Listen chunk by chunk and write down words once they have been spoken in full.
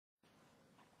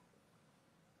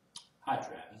Hi,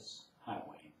 Travis. Hi,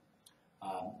 Wayne.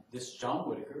 This is John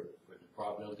Whitaker for the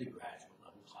Probability Graduate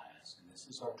Level class, and this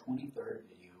is our 23rd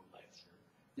video lecture.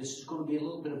 This is going to be a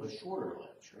little bit of a shorter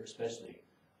lecture, especially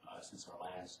since our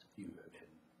last few have been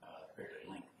fairly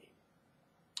lengthy.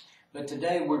 But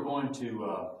today we're going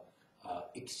to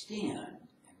extend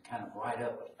and kind of write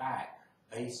up a fact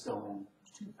based on,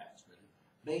 two facts really,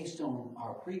 based on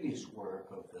our previous work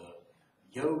of the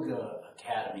Yoga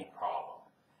Academy problem.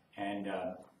 And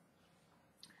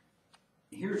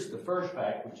here's the first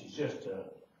fact, which is just a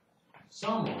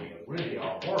summary of really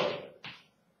our work.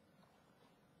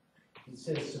 It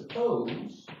says,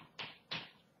 suppose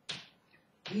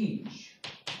each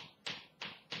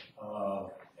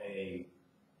of a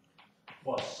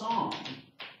Poisson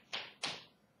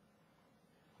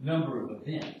number of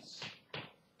events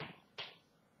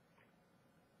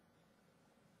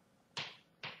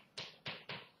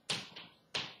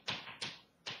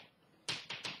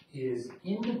is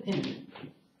independently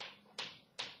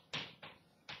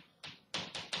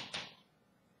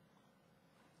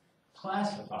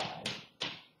classified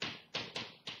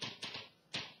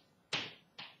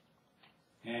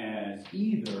as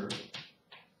either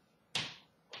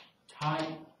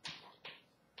type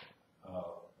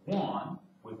 1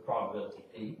 with probability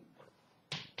P,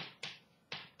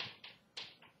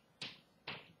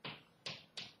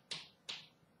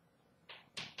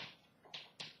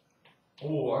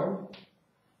 or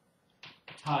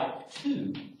type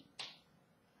 2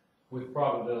 with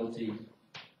probability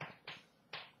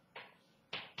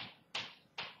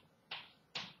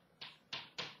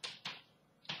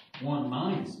 (1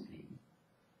 minus P),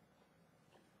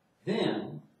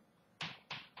 then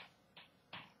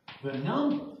the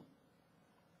number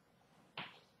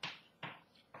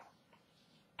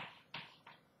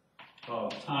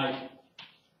of type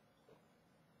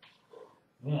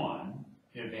 1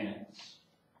 events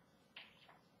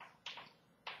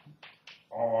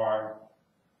are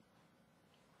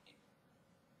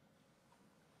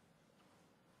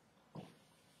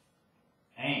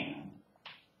and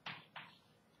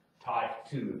type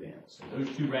 2 events. So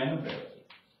those two random variables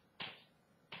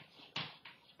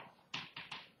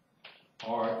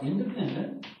are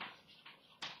independent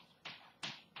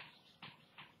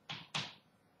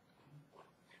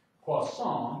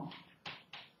Poisson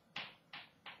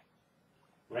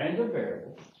random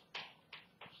variables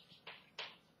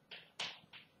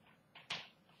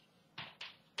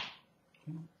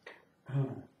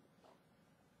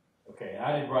okay,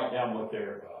 I didn't write down what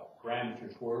their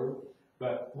parameters were,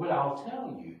 but what I'll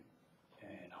tell you,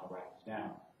 and I'll write it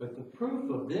down, but the proof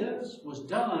of this was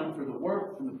done for the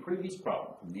work from the previous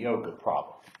problem, from the yoga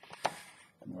problem.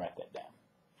 Let me write that down.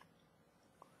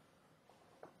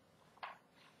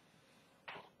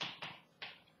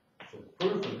 So the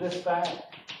proof of this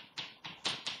fact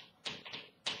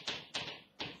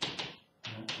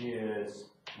is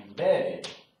embedded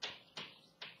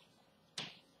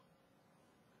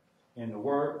in the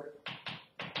work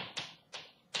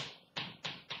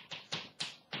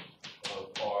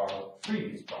of our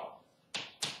previous problem.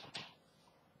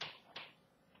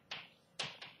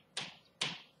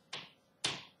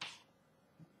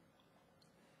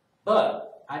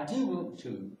 But I do want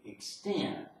to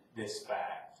extend this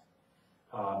fact,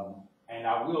 and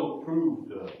I will prove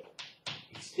the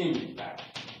extended fact.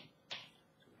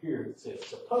 So here it says,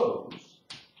 suppose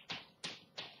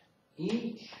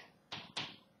each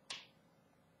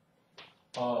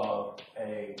of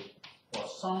a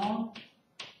Poisson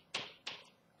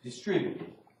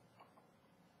distributed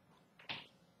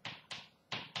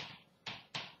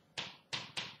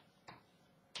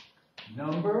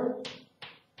number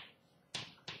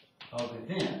of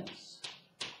events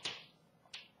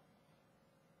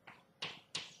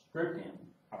stricken,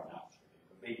 or not stricken,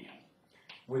 but median,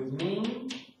 with mean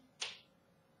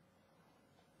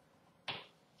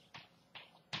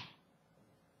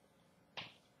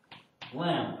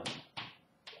lambda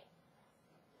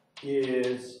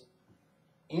is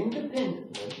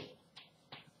independently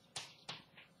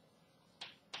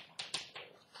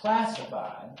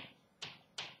classified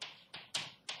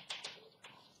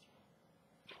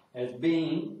as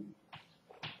being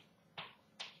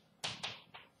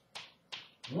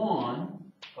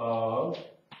one of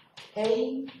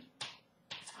K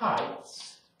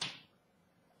types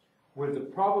with the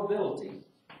probability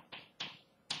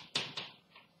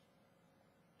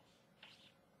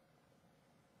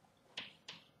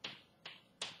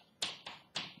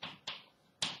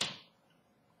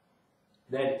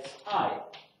that its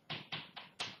type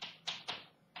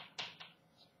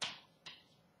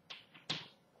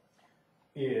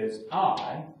is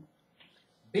I,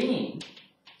 being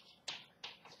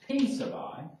P sub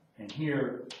I, and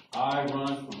here I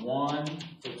runs from 1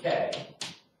 to k,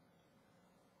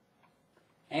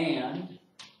 and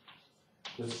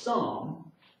the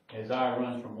sum, as I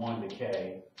runs from 1 to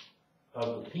k,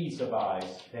 of the piece of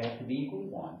ice, they have to be equal to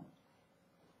 1.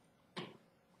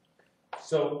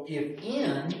 So if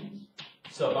n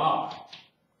sub I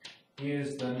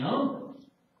is the number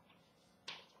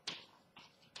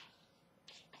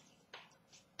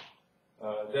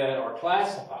that are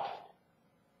classified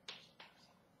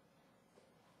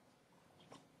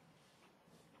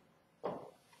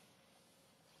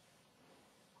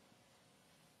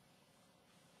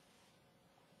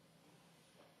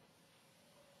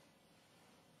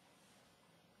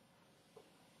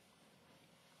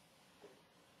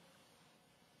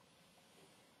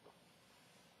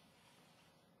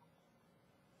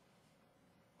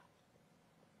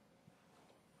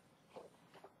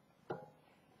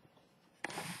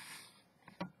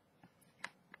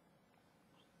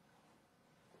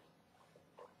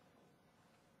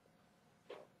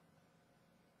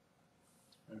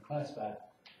classified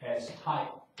as type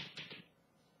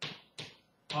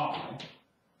I,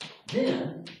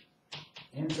 then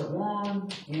n sub 1,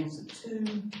 n sub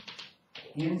 2,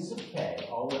 n sub k,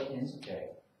 all the way up to n sub k,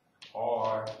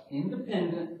 are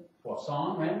independent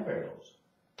Poisson random variables.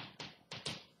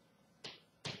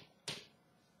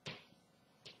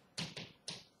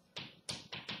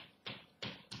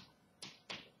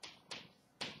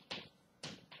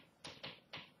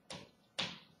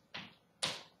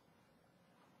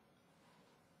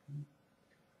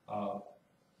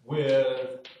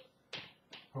 With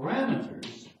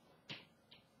parameters,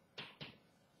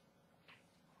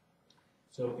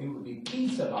 so it would be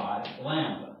p sub I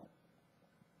lambda.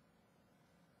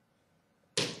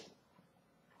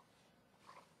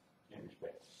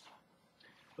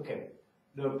 Okay,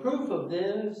 the proof of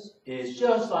this is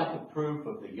just like the proof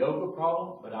of the yoga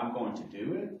problem, but I'm going to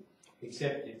do it,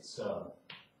 except it's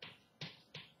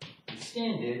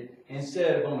extended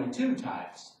instead of only 2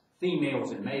 types. Females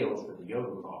and males for the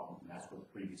yoga problem. That's what the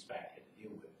previous fact had to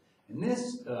deal with. In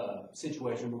this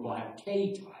situation, we're going to have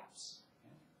k types.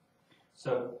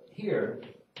 So here,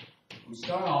 we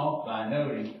start off by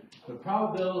noting the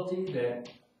probability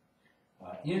that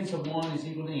n sub 1 is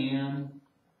equal to n,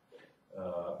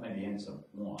 maybe n sub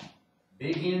 1.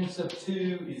 Big N sub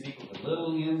 2 is equal to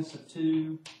little n sub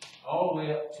 2, all the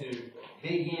way up to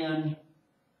big N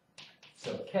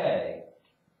sub k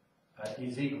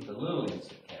is equal to little n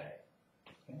sub k.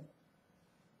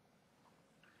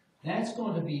 That's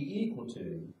going to be equal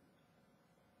to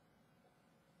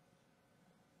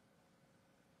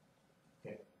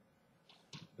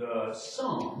the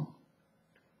sum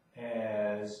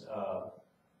as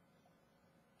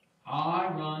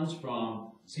I runs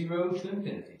from 0 to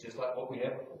infinity, just like what we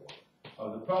had before,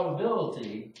 of the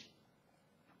probability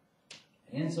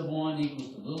n sub 1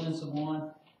 equals to little n sub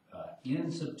 1,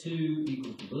 n sub 2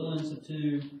 equals to little n sub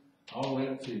 2, all the way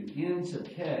up to n sub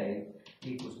k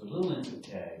equals to little n sub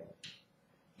k,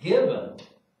 given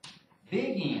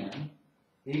big N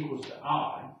equals to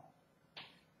I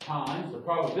times the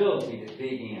probability that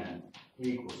big N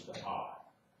equals to I.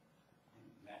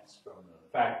 And that's from the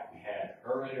fact we had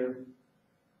earlier,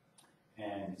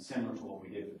 and similar to what we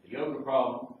did with the yoga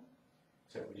problem,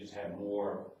 except we just have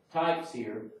more types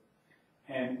here.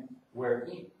 And where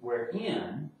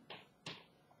N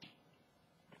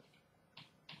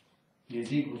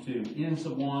is equal to n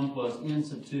sub 1 plus n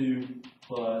sub 2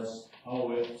 plus all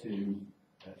the way up to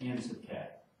n sub k.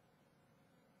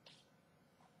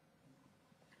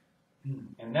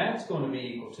 And that's going to be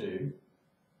equal to,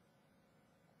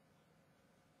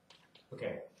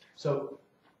 okay, so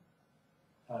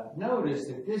notice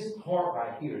that this part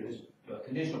right here, this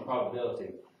conditional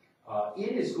probability,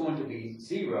 it is going to be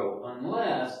 0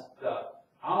 unless the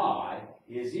I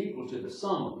is equal to the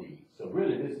sum of these. So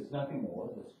really this is nothing more.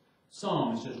 This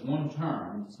sum is just one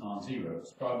term, it's non-zero.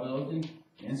 It's probability,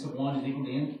 n sub 1 is equal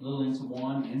to n, little n sub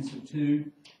 1, n sub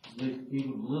 2 is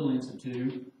equal to little n sub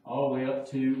 2, all the way up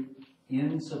to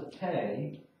n sub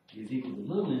k is equal to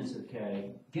little n sub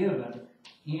k, given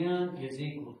n is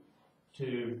equal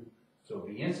to, so it'll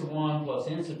be n sub 1 plus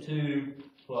n sub 2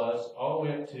 plus all the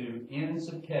way up to n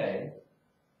sub k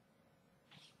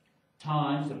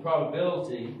times the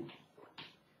probability,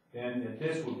 then that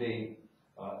this would be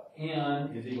n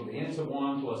is equal to n sub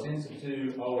 1 plus n sub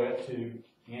 2 all the way up to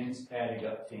n adding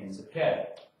up to n sub k.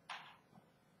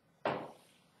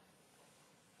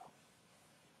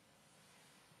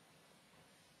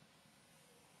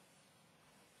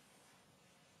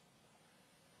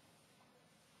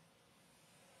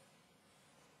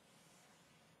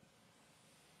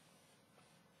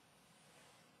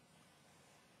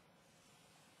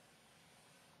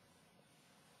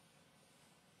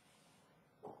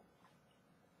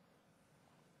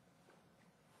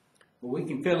 Well, we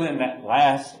can fill in that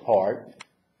last part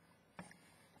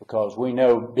because we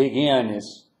know big N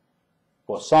is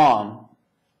Poisson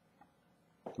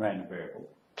random variable.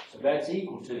 So that's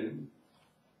equal to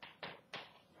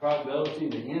probability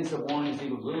that n sub 1 is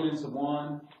equal to little n sub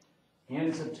 1,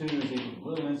 n sub 2 is equal to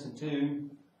little n sub 2,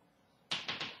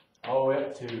 all the way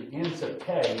up to n sub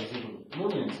k is equal to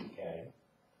little n sub k,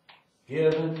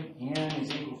 given n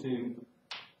is equal to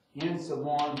n sub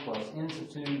 1 plus n sub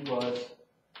 2 plus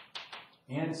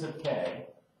n sub k,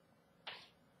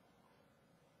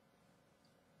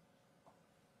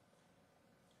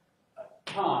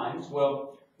 times,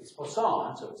 well, it's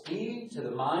Poisson, so it's e to the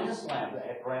minus lambda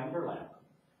at parameter lambda.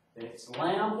 Then it's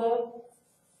lambda,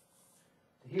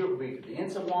 here it would be to the n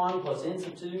sub 1 plus n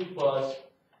sub 2 plus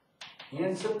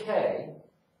n sub k,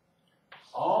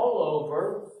 all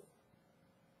over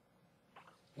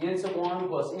n sub 1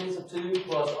 plus n sub 2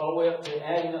 plus all the way up to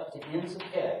adding up to n sub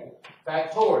k,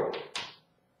 factorial.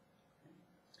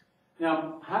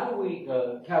 Now, how do we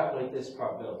calculate this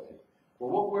probability? Well,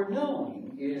 what we're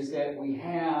knowing is that we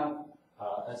have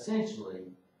essentially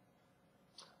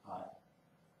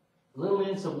little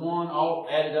n sub 1 all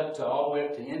added up to all the way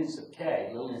up to n sub k,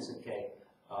 little n sub k,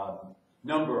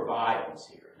 number of items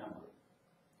here, number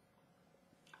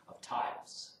of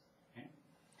types. Okay?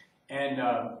 And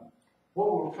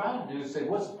what we're trying to do is say,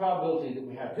 what's the probability that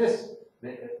we have this,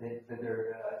 that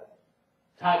they're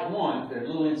type 1, they're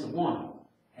little n sub 1,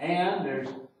 and there's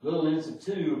little n sub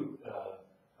 2,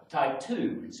 type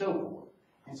 2, and so forth.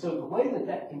 And so the way that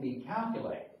that can be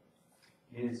calculated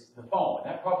is the following.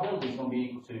 That probability is going to be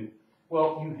equal to,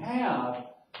 well, you have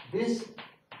this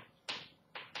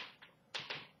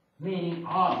meaning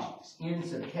objects, n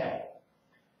sub k.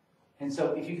 And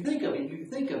so if you think of it, you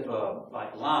think of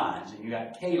like lines, and you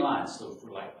got k lines, so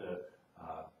for like the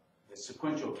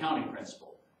sequential counting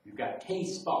principle, you've got k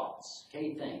spots,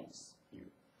 k things here.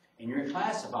 And you're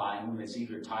classifying them as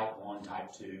either type 1,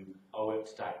 type 2, all the way up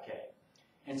to type k.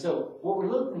 And so what we're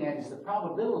looking at is the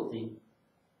probability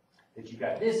that you've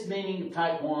got this meaning of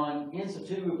type 1, n sub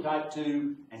 2 of type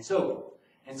 2, and so forth.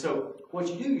 And so what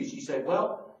you do is you say,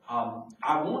 well,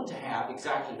 I want to have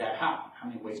exactly that happen. How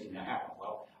many ways can that happen?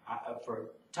 Well, for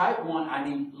type 1, I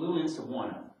need little n sub 1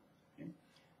 of them. Okay?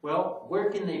 Well, where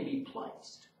can they be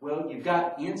placed? Well, you've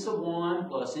got n sub 1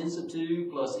 plus n sub 2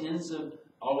 plus n sub,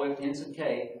 all the way up to n sub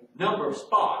k, number of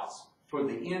spots for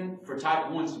type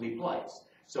 1s to be placed.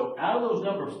 So out of those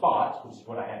number of spots, which is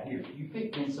what I have here, you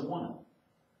pick n sub 1 of them.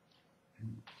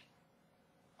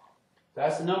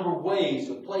 That's the number of ways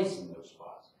of placing those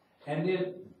spots. And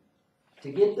then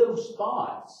to get those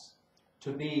spots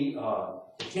to be,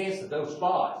 the chance that those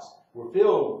spots were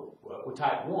filled with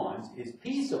type 1s is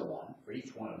p sub 1 for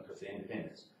each one of them because they're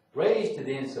independents, raised to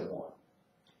the n sub 1.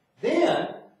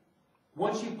 Then,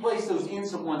 once you place those n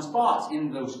sub 1 spots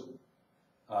in those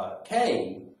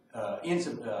n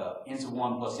sub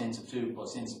 1 plus n sub 2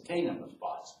 plus n sub k number of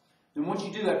spots, then what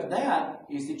you do after that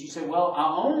is that you say, well,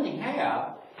 I only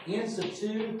have n sub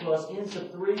 2 plus n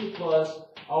sub 3 plus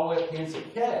all the way up to n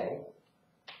sub k,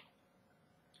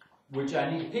 which I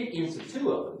need to pick n sub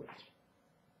 2 of them,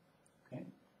 okay,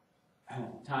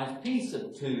 times p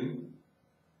sub 2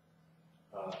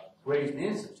 raised to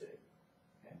n sub 2.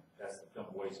 Okay? That's the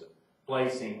number of ways of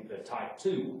placing the type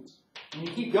 2 ones. And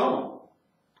you keep going.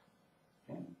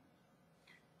 Okay?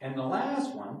 And the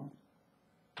last one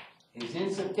is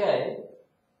n sub k,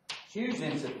 choose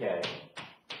n sub k,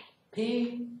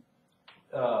 p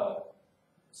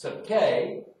sub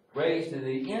k raised to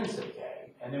the n sub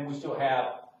k, and then we still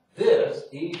have this,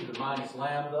 e to the minus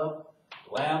lambda,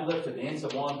 lambda to the n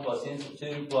sub 1 plus n sub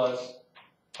 2 plus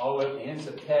all the way up to n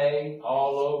sub k,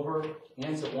 all over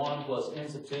n sub 1 plus n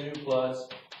sub 2 plus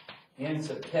n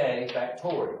sub k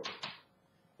factorial.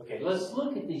 Okay, let's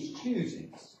look at these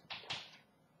choosings.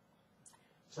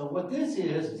 So what this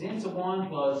is n sub 1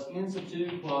 plus n sub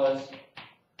 2 plus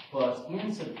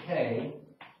n sub k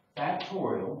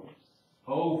factorial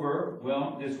over,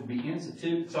 well, this will be n sub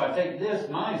 2. So I take this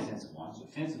minus n sub 1, so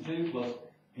it's n sub 2 plus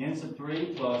n sub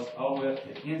 3 plus all the way up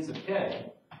to n sub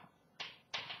k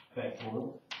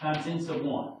factorial times n sub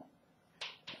 1.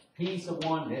 P sub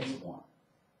 1 and n sub 1.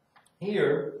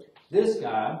 Here, this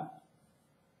guy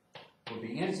will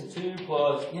be n sub 2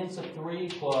 plus n sub 3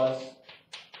 plus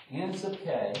n sub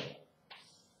k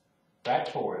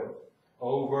factorial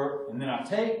over, and then I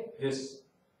take this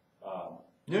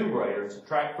numerator and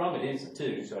subtract from it n sub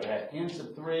 2. So it has n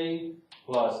sub 3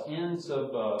 plus n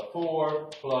sub 4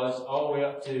 plus all the way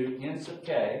up to n sub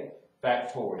k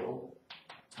factorial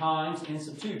times n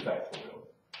sub 2 factorial.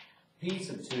 P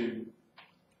sub 2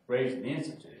 raised to n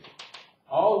sub 2.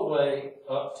 All the way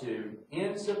up to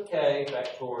n sub k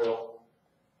factorial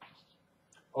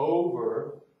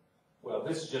over, well,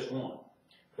 this is just 1,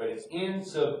 but it's n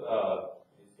sub,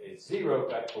 it's 0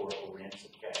 factorial over n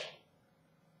sub k.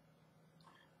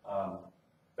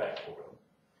 Factorial.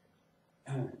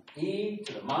 E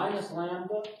to the minus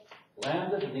lambda,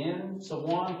 lambda to the n sub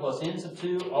 1 plus n sub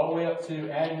 2, all the way up to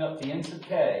adding up to n sub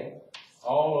k,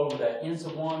 all over that n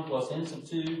sub 1 plus n sub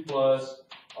 2 plus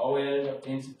all the way up to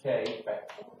n sub k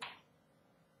factorial.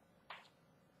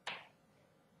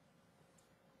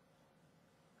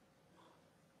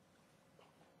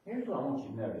 Here's what I want you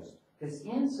to notice. This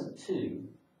n sub 2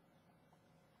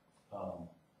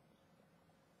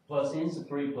 plus n sub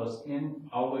 3 plus n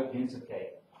all the way up to n sub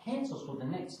k cancels with the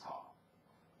next top.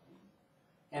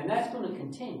 And that's going to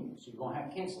continue. So you're going to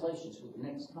have cancellations with the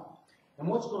next top. And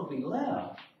what's going to be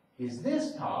left is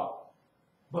this top,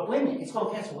 but wait a minute, it's going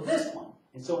to cancel with this one.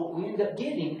 And so what we end up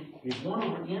getting is 1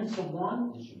 over n sub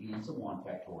 1, this should be n sub 1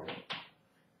 factorial,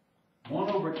 1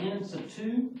 over n sub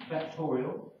 2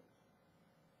 factorial,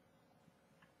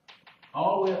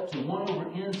 all the way up to 1 over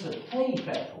n sub k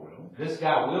factorial. This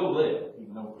guy will live,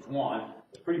 even though it was 1,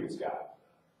 the previous guy.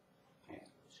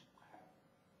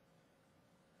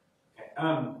 Okay,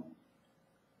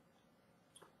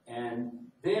 and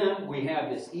then we have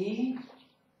this e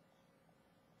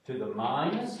to the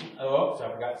minus, oh, I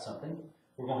forgot something.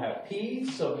 We're going to have p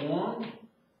sub 1,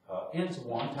 n sub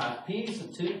 1 times p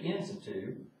sub 2, n sub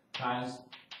 2, times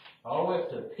all the way up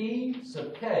to p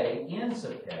sub k, n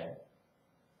sub k.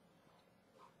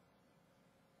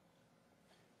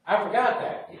 I forgot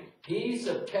that. P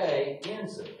sub k, n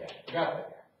sub k. Forgot that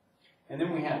guy. And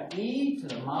then we have e to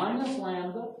the minus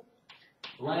lambda,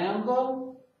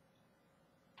 lambda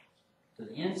to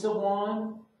the n sub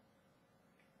 1,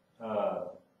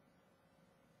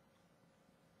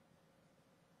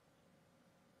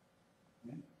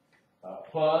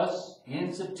 plus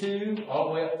n sub 2 all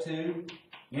the way up to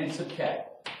n sub k.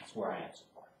 That's where I answer.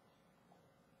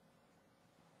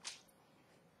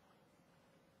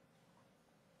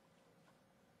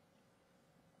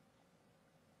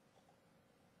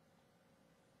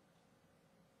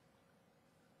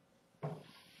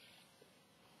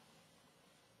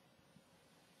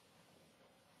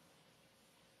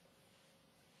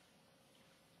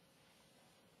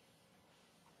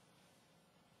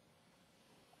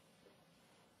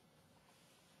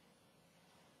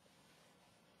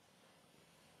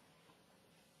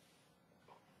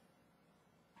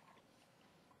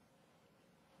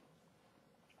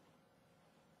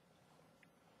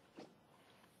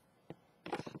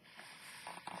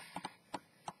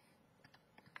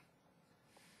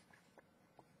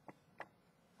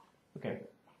 Okay,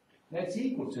 that's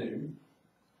equal to,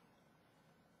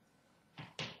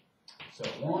 so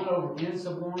 1 over n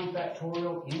sub 1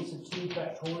 factorial, n sub 2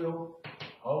 factorial,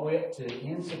 all the way up to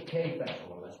n sub k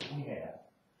factorial. That's what we have.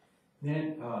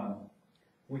 Then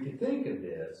we could think of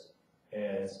this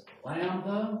as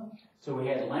lambda. So we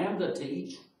had lambda to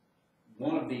each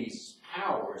one of these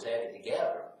powers added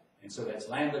together. And so that's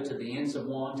lambda to the n sub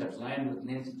 1 times lambda to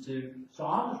the n sub 2. So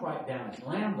I'll just write down as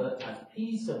lambda times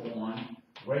p sub 1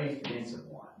 raised to n sub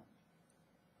 1.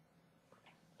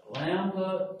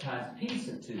 Lambda times p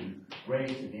sub 2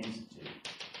 raised to the n sub 2.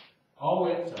 All the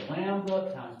way up to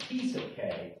lambda times p sub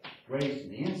k raised to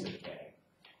the n sub k.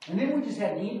 And then we just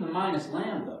have e to the minus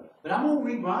lambda. But I'm going to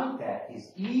rewrite that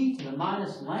as e to the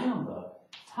minus lambda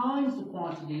times the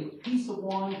quantity of p sub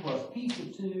 1 plus p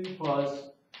sub 2 plus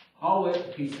all the way up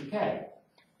to p sub k.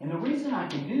 And the reason I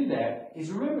can do that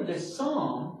is, remember, this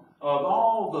sum of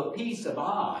all the p sub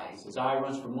i's, as I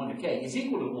runs from 1 to k, is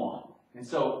equal to 1. And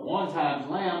so 1 times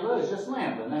lambda is just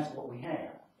lambda, and that's what we have.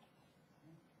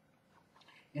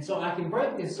 And so I can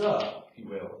break this up, if you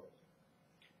will,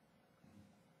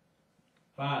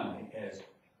 finally, as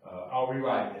I'll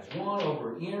rewrite it as 1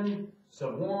 over n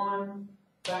sub 1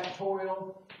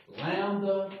 factorial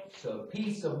lambda sub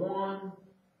p sub 1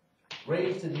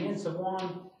 raised to the n sub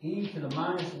 1 e to the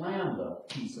minus lambda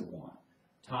p sub 1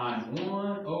 times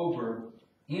 1 over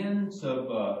n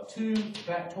sub 2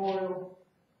 factorial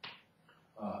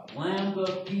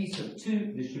lambda p sub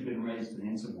 2, this should have been raised to the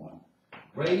n sub 1,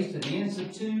 raised to the n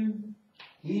sub 2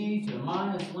 e to the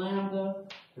minus lambda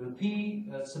to the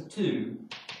p sub 2.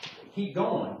 Keep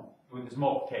going with this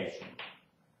multiplication.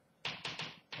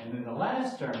 And then the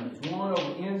last term is 1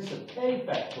 over n sub k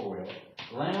factorial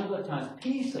lambda times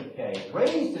p sub k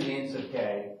raised to the n sub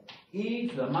k e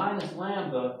to the minus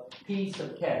lambda p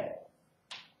sub k.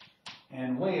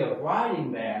 And way of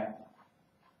writing that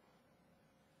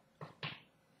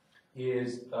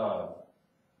is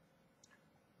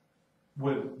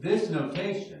with this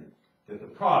notation that the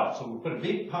product, so we put a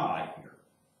big pi here,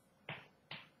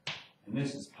 and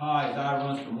this is pi as I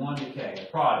runs from 1 to k,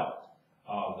 a product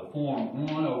of the form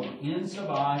 1 over n sub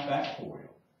I factorial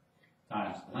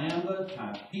times lambda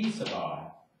times p sub I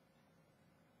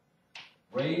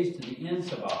raised to the n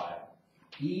sub I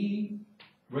e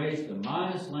raised to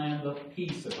minus lambda p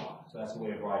sub I. So that's a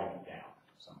way of writing it down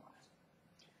somewhere.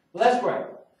 Well, that's great.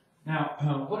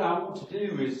 Now, what I want to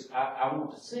do is I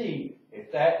want to see if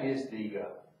that is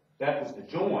that was the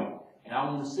joint, and I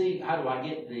want to see how do I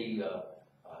get the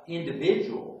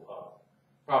individual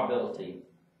probability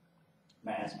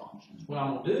mass functions. What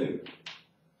I'm going to do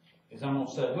is I'm going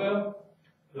to say, well,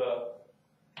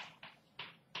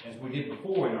 as we did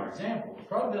before in our example, the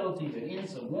probability that n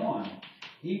sub 1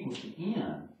 equals to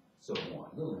n sub 1,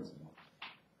 little n sub 1.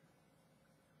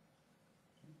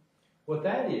 What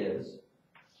that is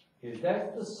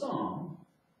that's the sum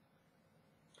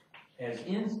as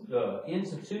n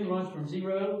sub 2 runs from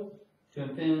 0 to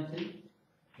infinity,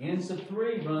 n sub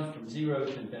 3 runs from 0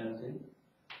 to infinity,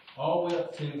 all the way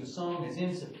up to the sum as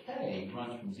n sub k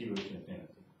runs from 0 to infinity.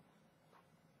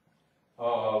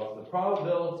 The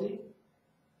probability,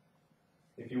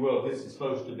 if you will, this is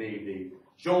supposed to be the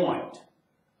joint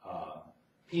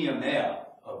PMF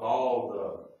of all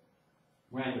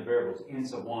the random variables n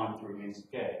sub 1 through n sub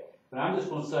k. But I'm just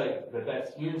going to say that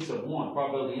that's n sub 1,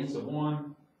 probability n sub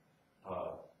 1,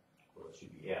 well, it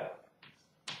should be f,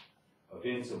 of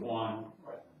n sub 1,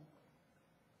 right.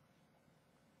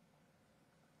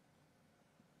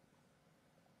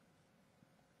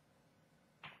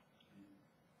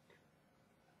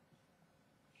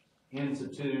 N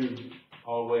sub 2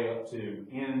 all the way up to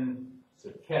n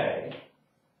sub k.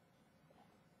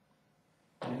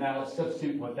 And now let's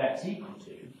substitute what that's equal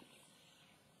to,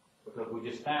 because we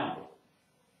just found it.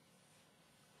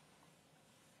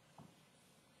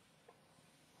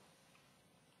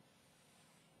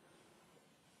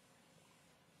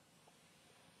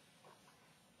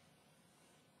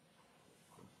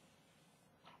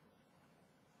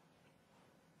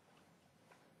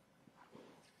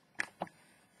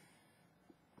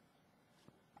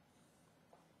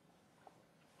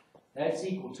 That's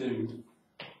equal to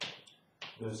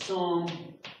the sum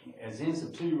as n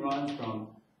sub 2 runs from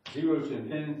 0 to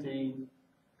infinity,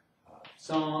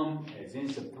 sum as n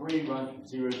sub 3 runs from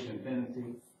 0 to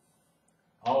infinity,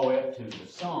 all the way up to the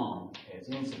sum as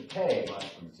n sub k runs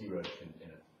from 0 to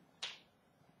infinity.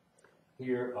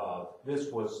 Here,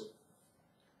 this was,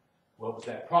 what was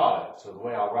that product? So the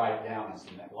way I'll write it down is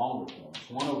in that longer form. It's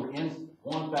 1 over n,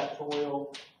 1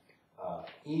 factorial,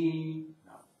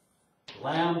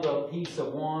 lambda p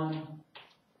sub 1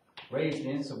 raised to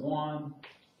n sub 1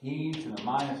 e to the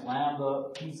minus lambda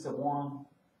p sub 1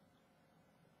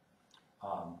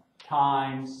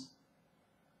 times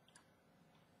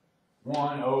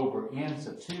 1 over n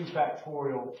sub 2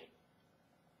 factorial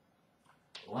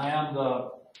lambda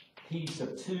p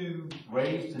sub 2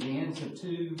 raised to the n sub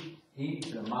 2 e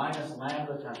to the minus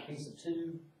lambda times p sub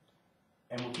 2,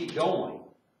 and we'll keep going.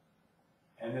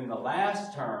 And then the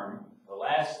last term, the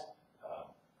last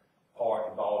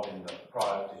part involved in the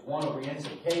product is 1 over n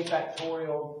sub k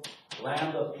factorial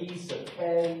lambda p sub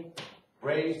k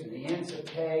raised to the n sub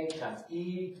k times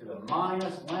e to the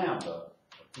minus lambda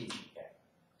of p sub k.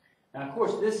 Now, of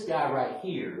course, this guy right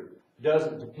here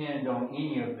doesn't depend on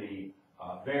any of the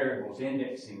variables,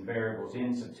 indexing variables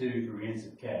n sub 2 through n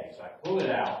sub k. So I pull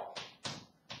it out.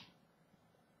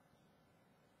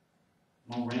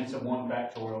 1 over n sub 1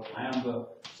 factorial lambda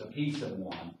sub p sub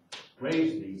 1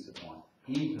 raised to the e sub 1.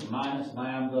 E to the minus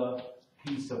lambda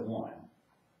p sub 1.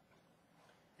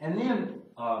 And then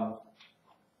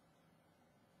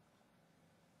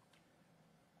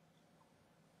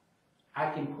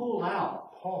I can pull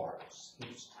out parts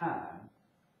each time.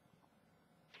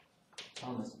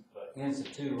 On this n sub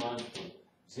 2 runs from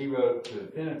 0 to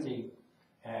infinity,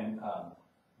 and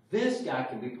this guy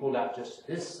can be pulled out just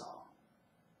this sum.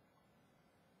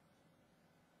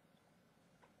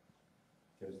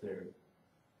 Because they're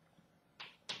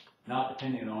not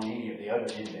dependent on any of the other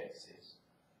indexes.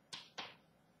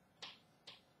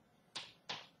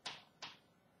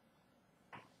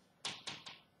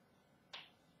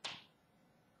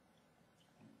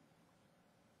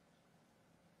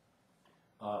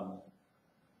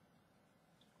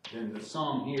 Then the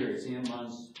sum here is n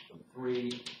runs from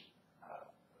 3,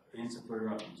 n sub 3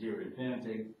 runs from 0 to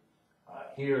infinity.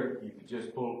 Here you could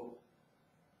just pull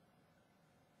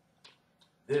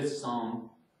this sum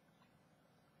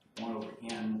 1 over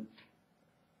n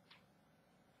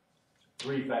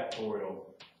 3 factorial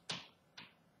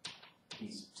p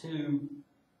sub 2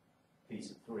 p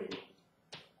sub 3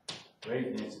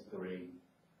 raised to n sub 3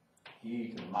 e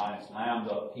to the minus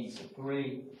lambda p sub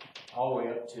 3 all the way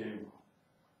up to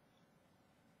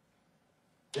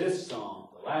this sum,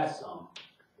 the last sum,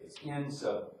 is n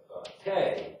sub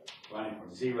k running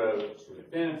from 0 to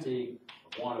infinity,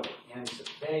 1 over n sub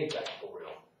k factorial.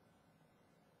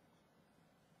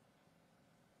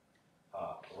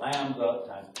 Lambda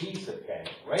times p sub k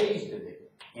raised to the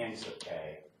n sub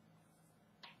k.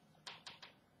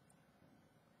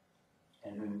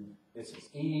 And then this is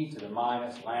e to the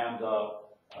minus lambda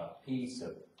p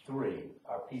sub 3,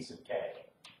 or p sub k.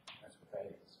 That's what that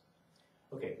is.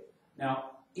 Okay,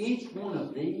 now each one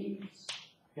of these,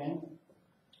 okay,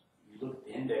 you look at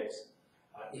the index,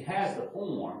 it has the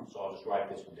form, so I'll just write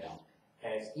this one down,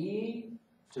 as e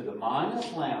to the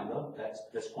minus lambda, that's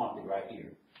this quantity right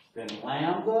here, then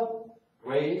lambda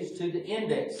raised to the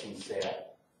indexing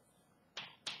set,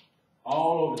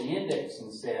 all over the indexing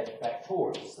set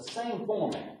factorial. It's the same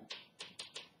format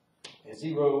as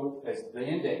the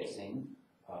indexing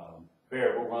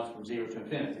variable runs from 0 to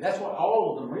infinity. That's what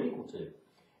all of them are equal to.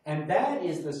 And that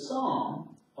is the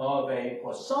sum of a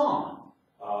Poisson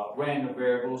random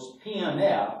variables, P and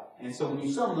F. And so when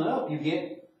you sum them up, you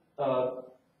get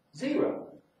 0.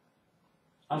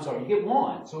 I'm sorry, you get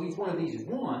 1. So each one of these is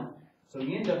 1. So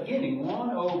you end up getting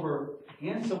 1 over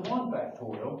n sub 1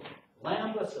 factorial,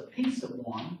 lambda sub p sub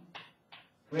 1,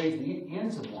 raised to n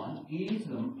sub 1, e to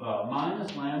the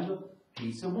minus lambda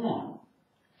p sub 1.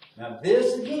 Now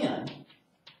this again,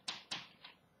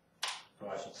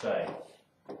 or I should say,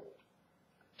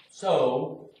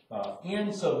 so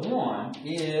n sub 1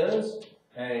 is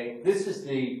this is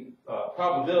the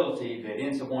probability that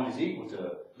n sub 1 is equal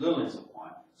to little n sub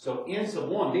 1. So n sub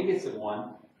 1, big N sub 1,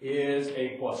 is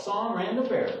a Poisson random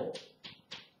variable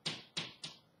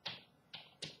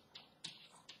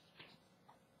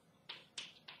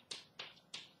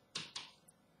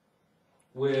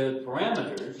with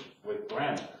parameters,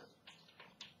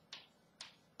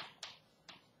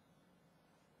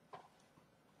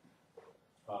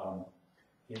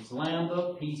 it's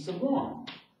lambda p sub 1.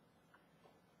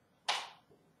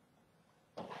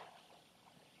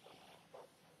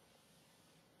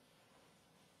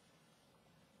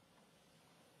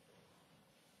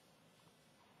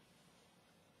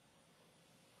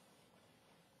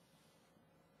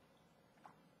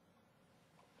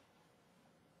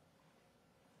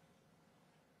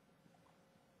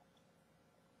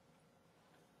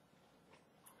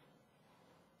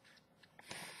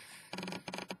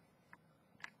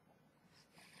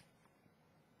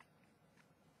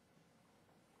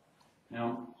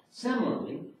 Now,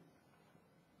 similarly,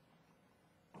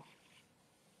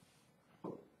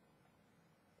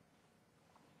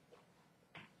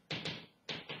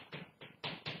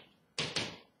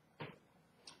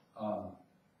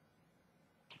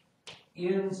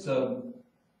 n sub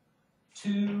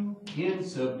 2, n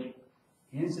sub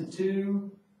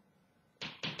 2,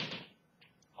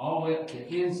 all the way up to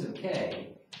n sub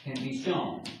k can be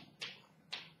shown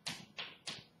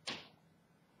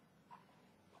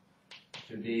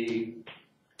to be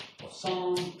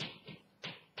Poisson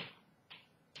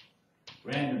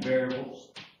random variables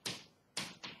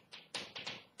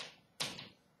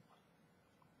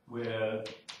with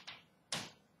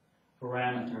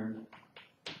parameters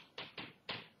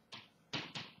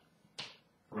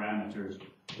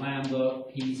lambda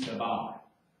p sub I.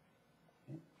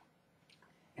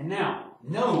 And now,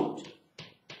 note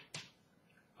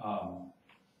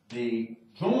the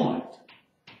joint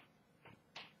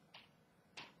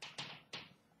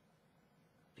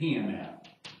PMF,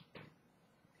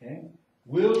 okay,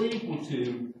 will equal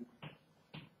to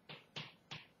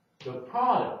the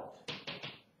product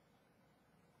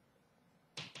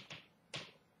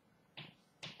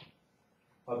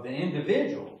of the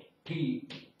individual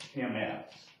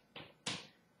PMFs.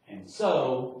 And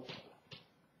so,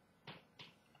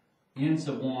 n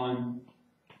sub 1,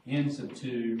 n sub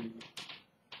 2,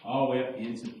 all the way up to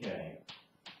n sub k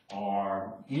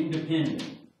are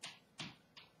independent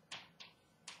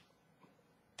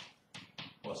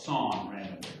Poisson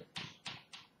random variables.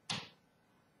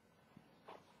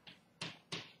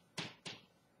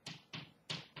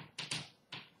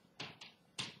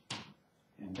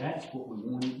 And that's what we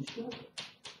wanted to show.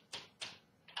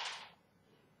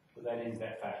 So that ends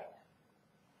that fact.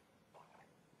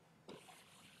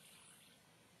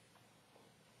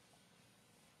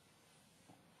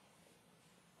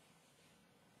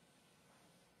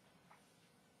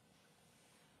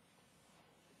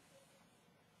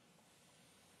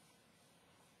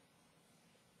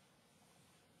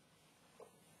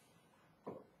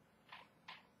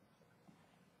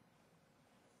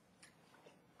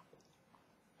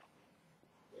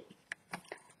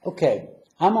 Okay,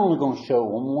 I'm only going to show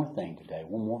one more thing today,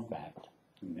 one more fact,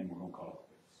 and then we're going to call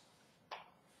it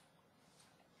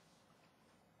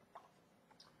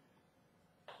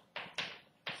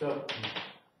So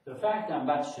the fact that I'm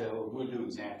about to show, we'll do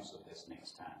examples of this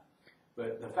next time,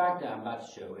 but the fact that I'm about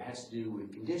to show has to do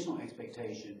with conditional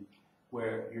expectation,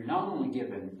 where you're not only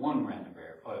given one random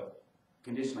variable,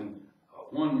 conditionally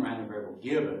one random variable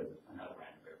given another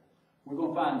random variable. We're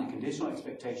going to find the conditional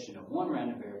expectation of one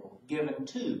random variable given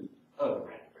two other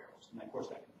random variables, and of course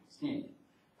that can be extended.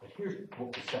 But here's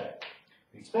what we say: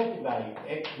 the expected value of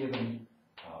x given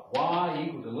y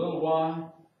equal to little y.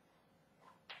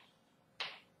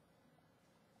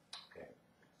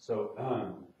 So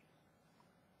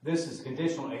this is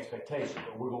conditional expectation,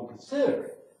 but we're going to consider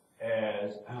it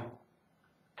as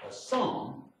a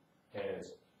sum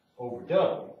as over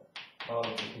w of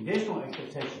the conditional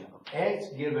expectation of x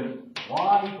given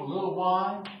y equal to little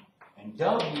y and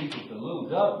w equal to little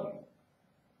w.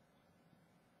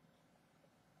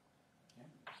 Okay.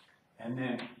 And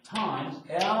then times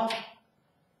f,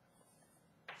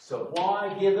 so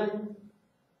y given,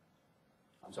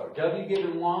 w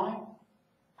given y,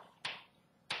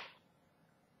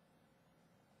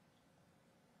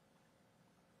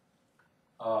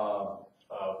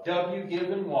 w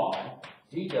given y,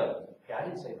 dw. Okay, I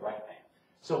didn't say the right thing.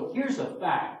 So here's a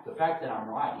fact. The fact that I'm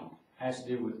writing has to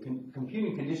do with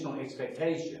computing conditional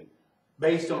expectation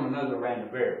based on another random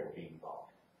variable being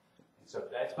involved. And so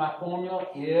that's my formula.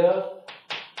 If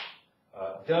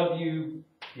w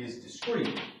is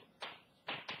discrete,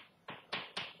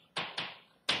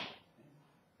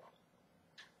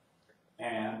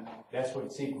 and that's what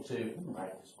it's equal to. Let me write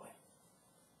it this way.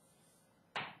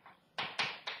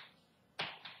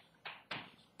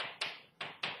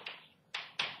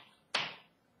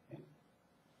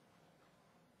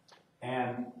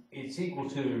 And it's equal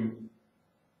to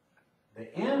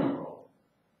the integral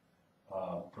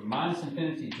from minus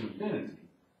infinity to infinity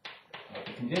of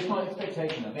the conditional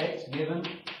expectation of x given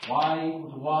y equal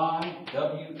to y,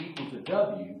 w equal to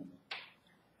w,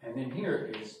 and then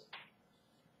here is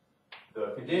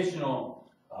the conditional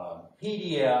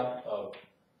PDF of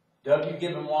w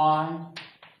given y,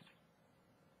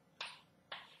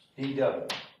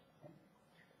 dw.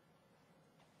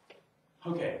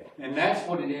 Okay, and that's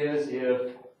what it is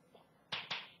if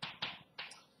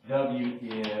w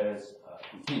is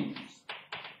continuous.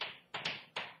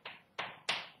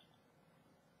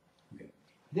 Okay.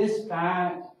 This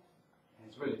fact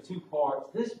is really two parts.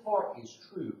 This part is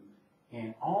true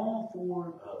in all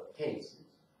four cases,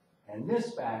 and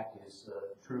this fact is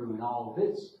true in all of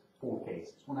its four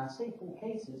cases. When I say four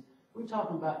cases, we're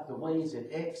talking about the ways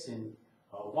that x and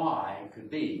y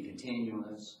could be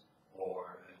continuous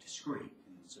or discrete.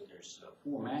 And so there's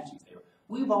four matches there.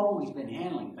 We've always been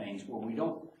handling things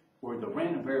where the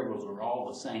random variables are all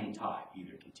the same type,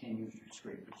 either continuous or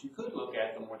discrete. But you could look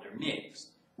at them where they're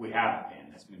mixed. We haven't been.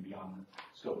 That's been beyond the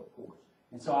scope of the course.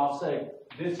 And so I'll say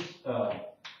this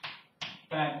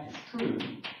fact is true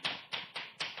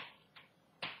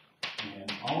in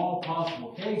all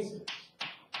possible cases,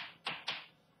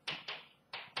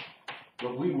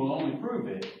 but we will only prove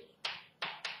it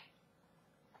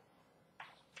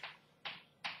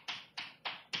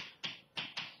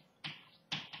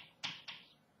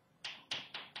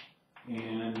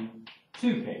in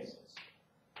two cases.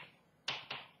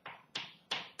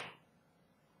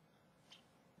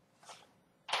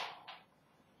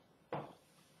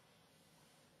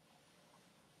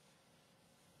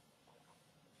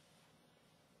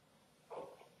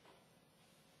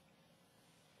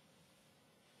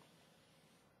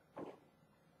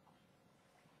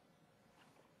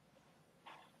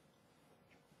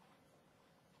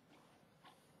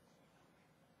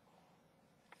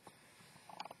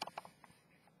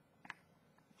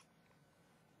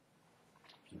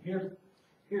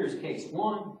 Here's case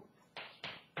one.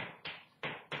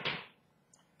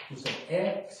 We say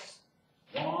x,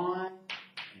 y,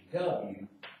 and w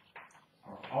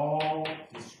are all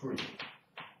discrete.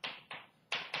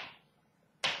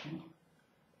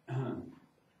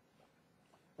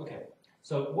 Okay,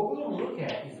 so what we're going to look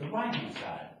at is the right-hand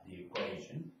side of the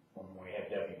equation when we have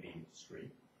w being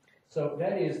discrete. So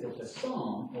that is that the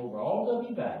sum over all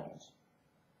w values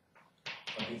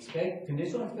of the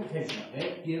conditional expectation of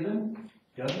x given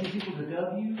w is equal to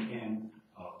w and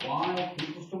y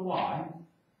equals to y,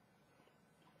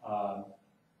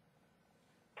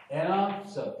 f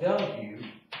sub w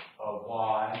of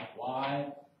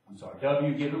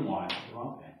w given y, the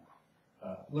wrong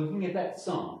thing. Looking at that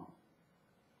sum.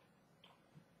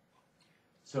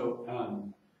 So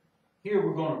here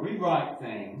we're going to rewrite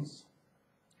things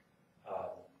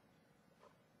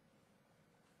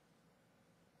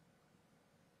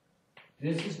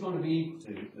this is going to be equal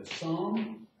to the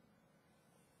sum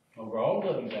over all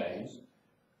w values.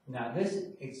 Now this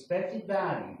expected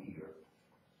value here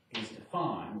is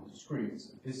defined with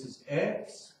discretes. This is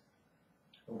x,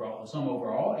 overall, sum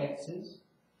over all x's.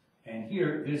 And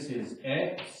here, this is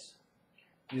x.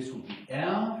 This will be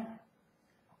f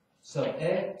sub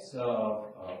x of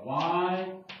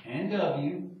y and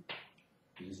w.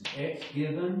 This is x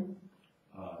given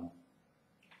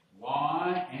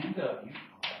y and w.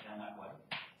 I'll write down that way.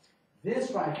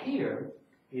 This right here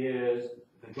is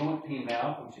the joint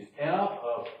PMF, which is f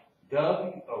of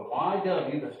w of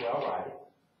yw. That's where I'll write it.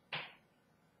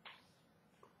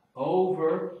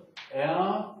 Over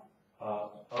f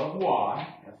of y.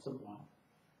 F sub y.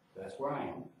 That's where I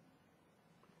am.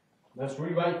 Let's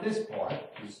rewrite this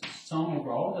part. This is sum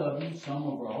over all w, sum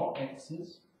over all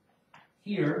x's.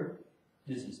 Here,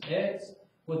 this is x.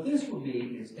 What this will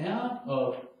be is f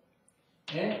of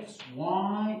x,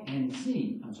 y, and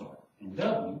z, and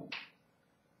w,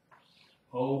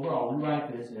 over, I'll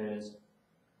rewrite this as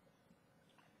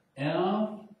f,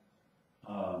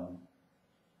 so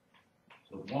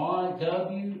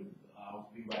yw, I'll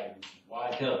rewrite this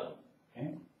as yw, okay?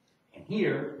 And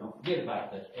here, don't forget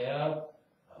about the f,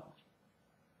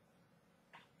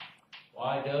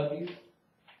 yw,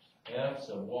 f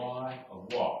sub y of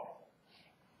y.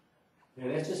 Okay,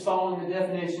 that's just following the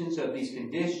definitions of these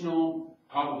conditional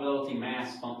probability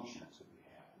mass functions that we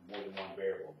have, more than one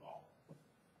variable involved.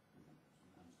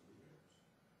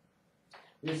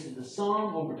 This is the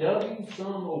sum over w,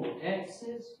 sum over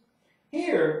x's.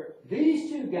 Here,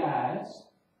 these two guys,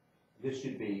 this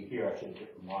should be, here I should have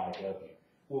written yw,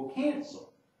 will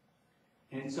cancel.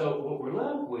 And so what we're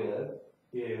left with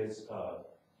is f of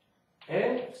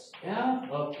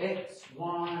x,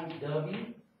 y,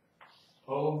 w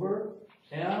over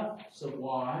f sub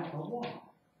y of y.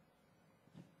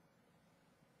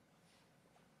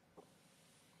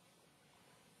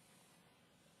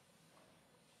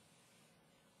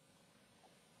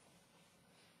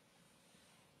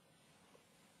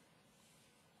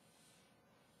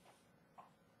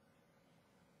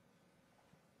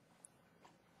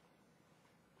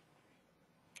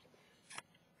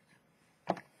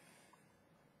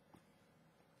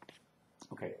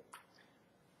 Okay.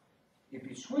 If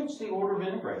you switch the order of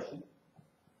integration,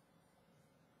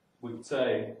 we could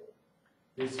say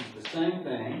this is the same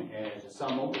thing as the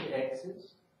sum over the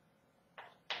x's,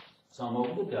 sum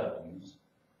over the w's,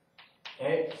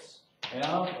 x,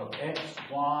 f of x,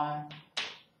 y,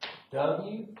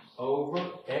 w over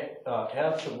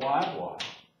f sub y of y.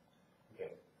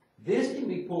 Okay. This can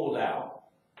be pulled out,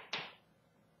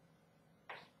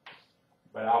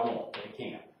 but I won't, but it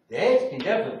can't. The x can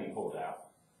definitely be pulled out.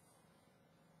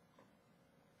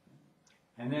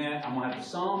 And then I'm going to have the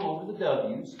sum over the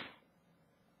w's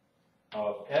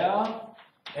of f,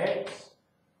 x,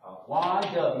 y,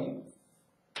 w,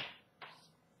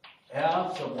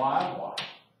 f sub y of y.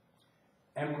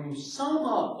 And when you sum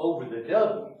up over the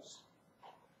w's,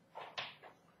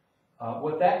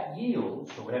 what that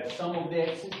yields, so we have to sum over the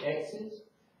x's,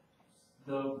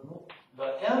 the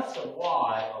f sub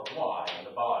y of y on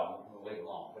the bottom, we'll leave it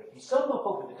alone. But if you sum up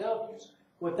over the w's,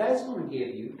 what that's going to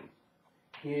give you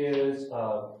is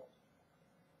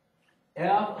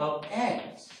f of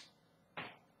x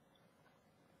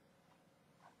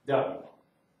w.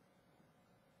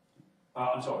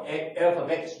 I'm sorry, f of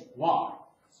x y.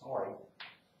 Sorry.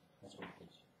 That's what it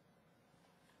is.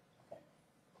 Okay.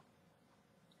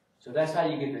 So that's how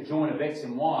you get the joint of x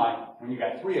and y. When you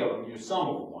got three of them, you sum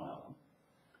over one of them.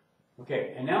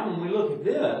 Okay, and now when we look at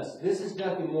this, this is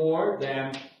nothing more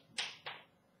than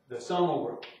the sum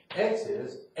over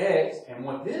x's, x, and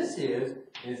what this is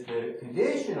the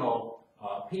conditional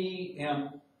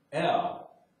PMF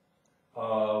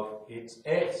of its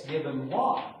x given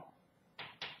y.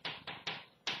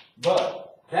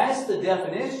 But that's the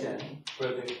definition for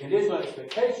the conditional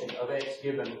expectation of x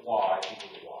given y equal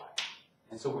to y.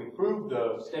 And so we proved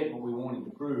the statement we wanted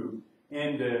to prove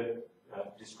in the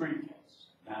discrete case.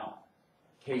 Now,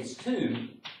 case 2,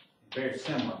 very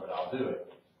similar, but I'll do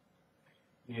it,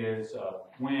 is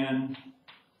when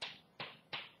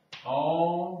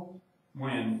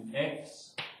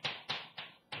x,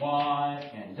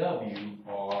 y, and w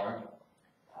are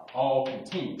all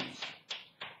continuous.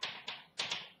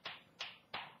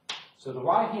 So the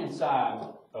right-hand side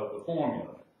of the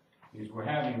formula is we're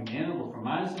having an interval from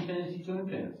minus infinity to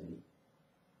infinity.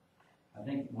 I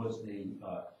think it was the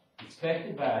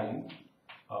expected value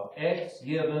of x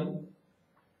given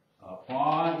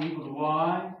y equal to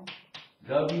y,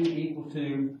 w equal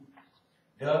to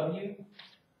w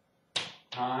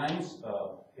times,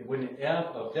 it wouldn't f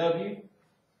of w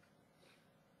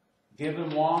given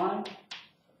y,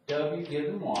 w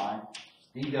given y,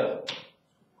 dw.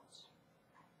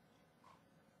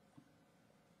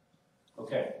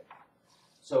 Okay.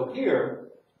 So here,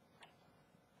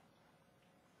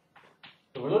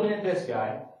 so we're looking at this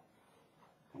guy.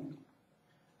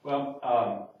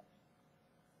 Well,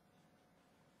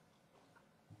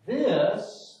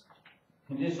 this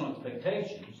conditional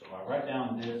expectation, so I write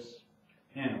down this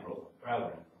interval,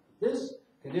 rather, this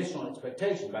conditional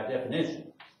expectation by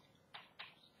definition,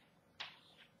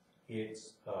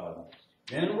 it's the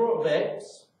interval of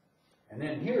x, and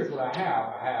then here's what I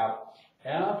have. I have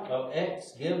f of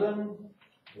x given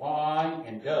y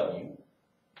and w,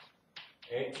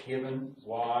 x given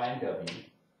y and w.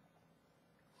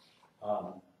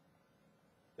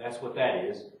 That's what that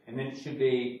is. And then it should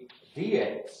be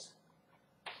dx.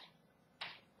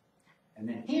 And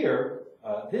then here,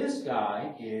 this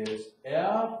guy is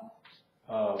f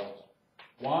of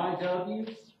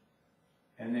yw,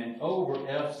 and then over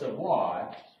f sub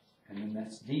y, and then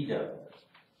that's dw.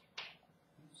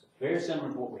 So very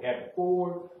similar to what we had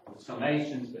before with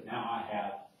summations, but now I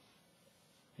have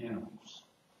intervals.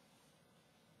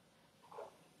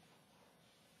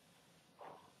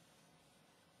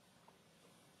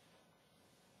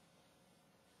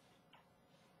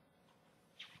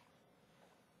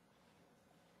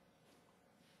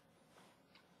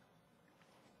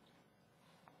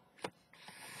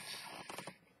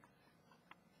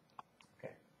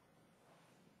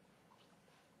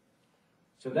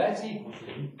 So that's equal to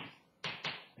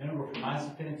interval from minus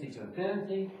infinity to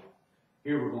infinity.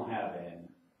 Here we're going to have an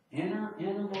inner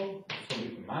interval. It's going to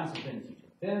be from minus infinity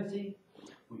to infinity.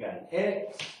 We got an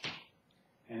x,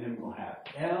 and then we're going to have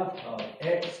f of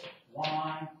x,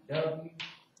 y, w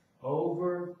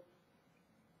over,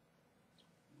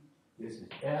 this is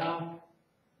f,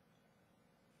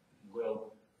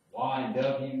 well, y and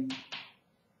w,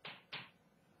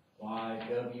 y,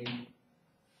 w.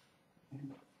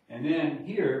 And then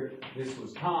here, this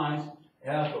was times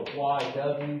f of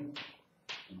yw,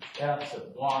 f sub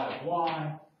y of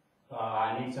y.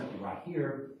 I need something right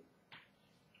here.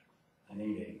 I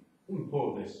need let me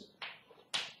pull this.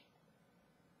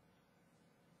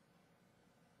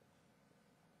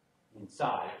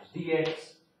 Inside,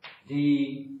 dx,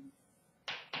 dw.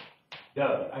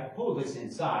 I can pull this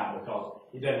inside because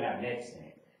it doesn't have an x in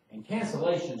it. And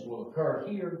cancellations will occur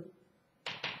here.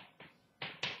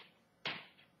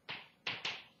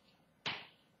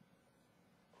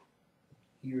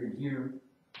 Here and here.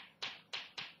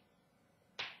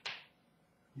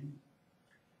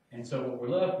 And so what we're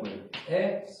left with is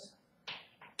x,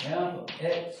 f of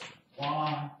x,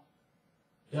 y,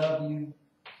 w,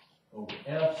 over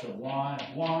f sub y,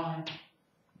 y,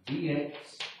 dx,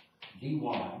 dy.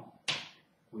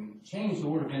 We change the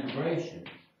order of integration.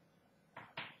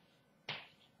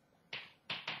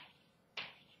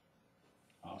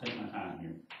 I'll take my time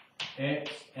here.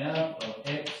 X, f of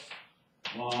x,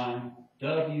 y,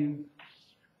 w,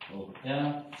 over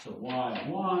f sub y,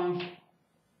 y,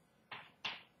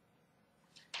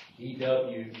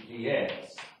 dw,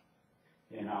 dx.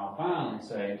 And I'll finally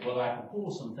say, well, I can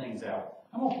pull some things out.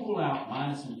 I'm going to pull out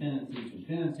minus infinity to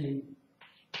infinity,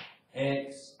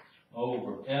 x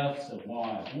over f sub y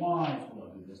of y. That's what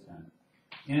I'll do this time.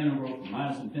 Integral from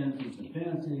minus infinity to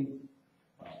infinity,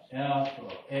 f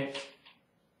of x,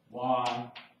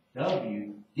 y,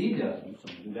 w, dw. So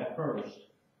we'll do that first.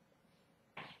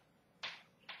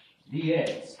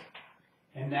 Dx.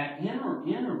 And that inner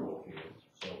interval here,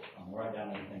 so I'm going to write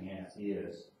down everything as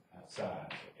is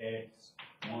outside. So x,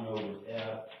 1 over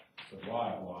f, so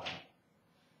y of y.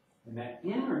 And that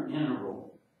inner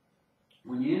interval,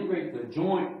 when you integrate the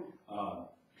joint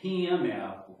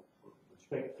PMF with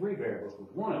respect to 3 variables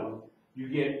with one of them, you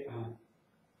get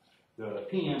the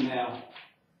PMF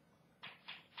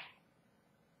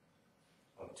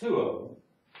of 2 of them,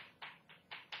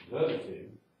 the other 2,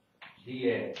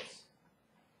 dx.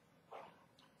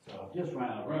 So I've just ran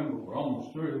out of room, but we're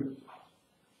almost through.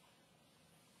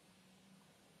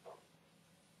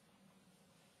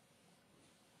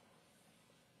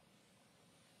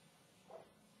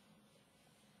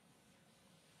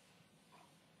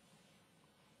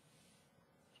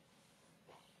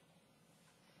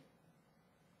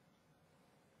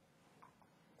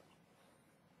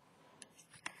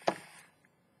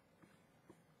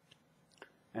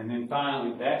 And then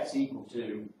finally, that's equal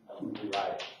to, let me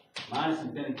rewrite it, minus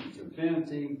infinity to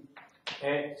infinity,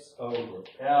 x over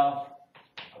f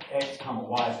of x comma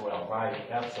y as well, right?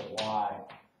 F sub y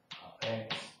of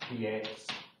x dx.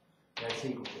 That's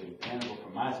equal to the interval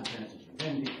from minus infinity to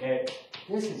infinity, x.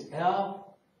 This is f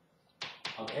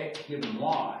of x given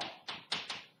y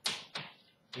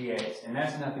dx, and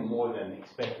that's nothing more than the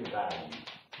expected value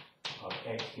of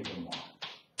x given y.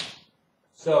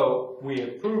 So we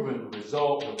have proven the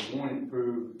result that we wanted to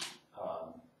prove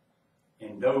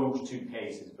in those two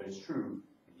cases, but it's true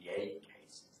in the 8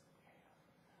 cases.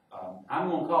 I'm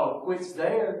going to call it quits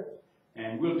there,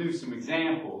 and we'll do some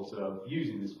examples of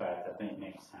using this fact, I think,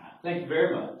 next time. Thank you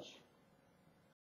very much.